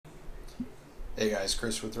Hey guys,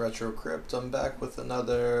 Chris with Retro Crypt. I'm back with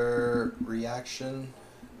another reaction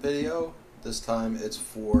video. This time it's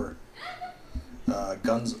for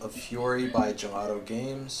Guns of Fury by Gelato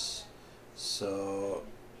Games. So,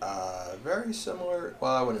 very similar.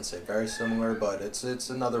 Well, I wouldn't say very similar, but it's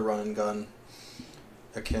another run and gun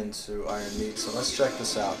akin to Iron Meat. So let's check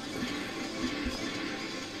this out.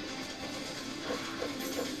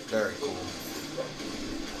 Very cool.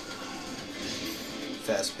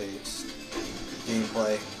 Fast-paced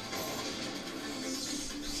gameplay.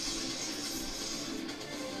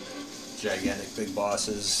 Gigantic big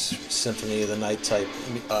bosses, Symphony of the Night type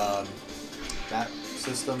map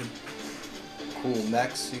system. Cool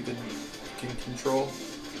mechs you can control.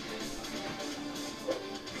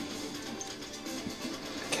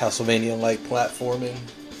 Castlevania-like platforming.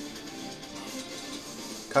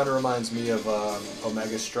 Kind of reminds me of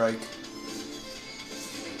Omega Strike.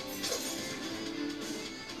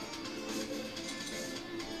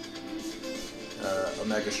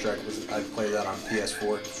 Omega Strike I played that on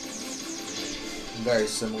PS4. Very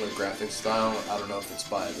similar graphic style. I don't know if it's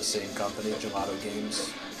by the same company, Gelato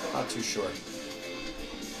Games. Not too sure.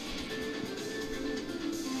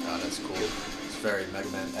 Oh, that's cool. It's very Mega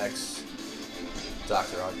Man X,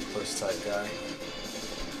 Dr. Octopus type guy.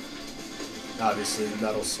 Obviously,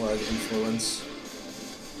 Metal Slug influence.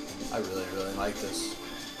 I really like this.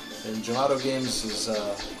 And Gelato Games is,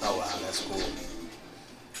 oh wow, that's cool.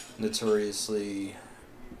 Notoriously,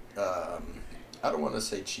 I don't want to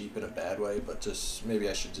say cheap in a bad way, but just maybe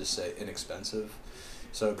I should just say inexpensive.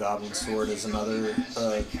 So Goblin Sword is another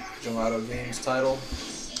Gelato Games title,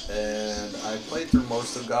 and I played through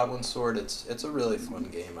most of Goblin Sword. It's a really fun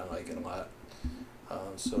game. I like it a lot.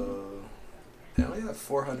 So they only have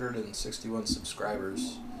 461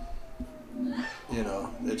 subscribers. You know,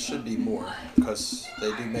 it should be more because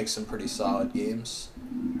they do make some pretty solid games.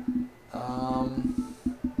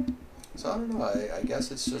 So I don't know, I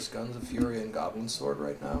guess it's just Guns of Fury and Goblin Sword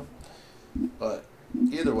right now. But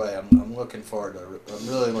either way, I'm looking forward to I'm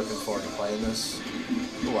really looking forward to playing this.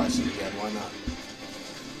 We'll watch it again, why not?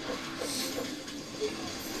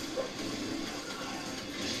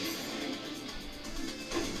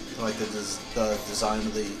 I like the design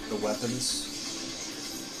of the weapons.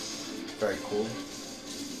 Very cool.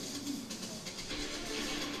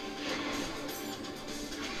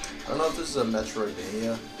 I don't know if this is a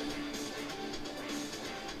Metroidvania.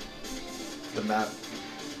 The map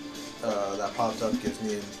that popped up gives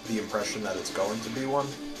me the impression that it's going to be one,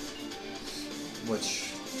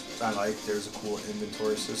 which I like. There's a cool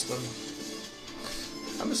inventory system.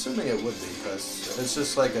 I'm assuming it would be, because it's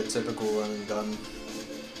just like a typical run and gun.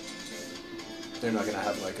 They're not going to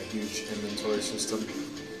have like a huge inventory system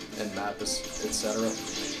and map, etc.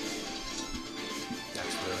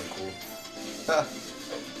 That's really cool. That's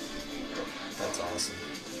awesome.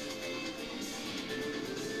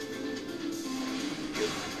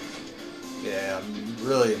 Yeah, I'm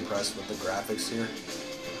really impressed with the graphics here.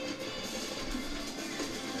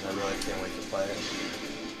 And I really can't wait to play it.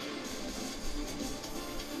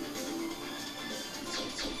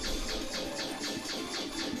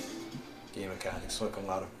 Game mechanics look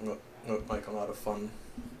like a lot of fun.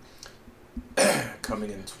 Coming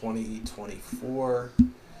in 2024.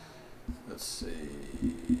 Let's see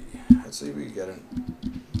if we can get an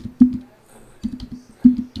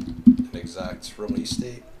exact release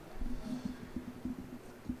date.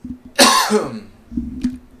 Guns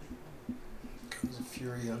of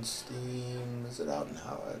Fury on Steam. Is it out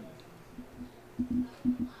now?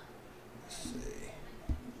 Let's see.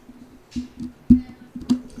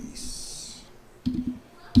 Release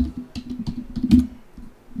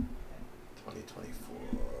 2024.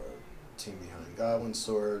 Team behind Goblin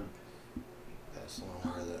Sword. Pass along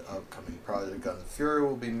where the upcoming project Guns of Fury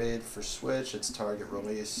will be made for Switch. Its target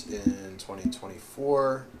release in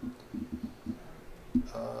 2024.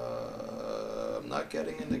 I'm not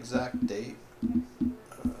getting an exact date.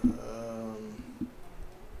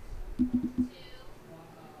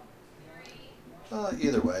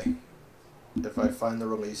 Either way, if I find the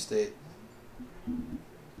release date,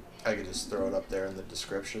 I can just throw it up there in the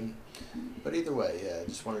description. But either way, yeah, I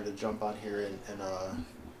just wanted to jump on here and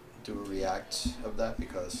do a react of that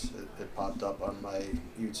because it popped up on my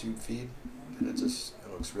YouTube feed and it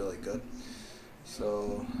looks really good.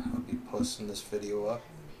 So I'll be posting this video up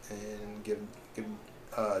and give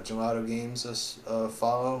Gelato Games a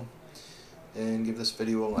follow and give this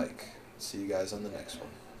video a like. See you guys on the next one.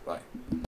 Bye.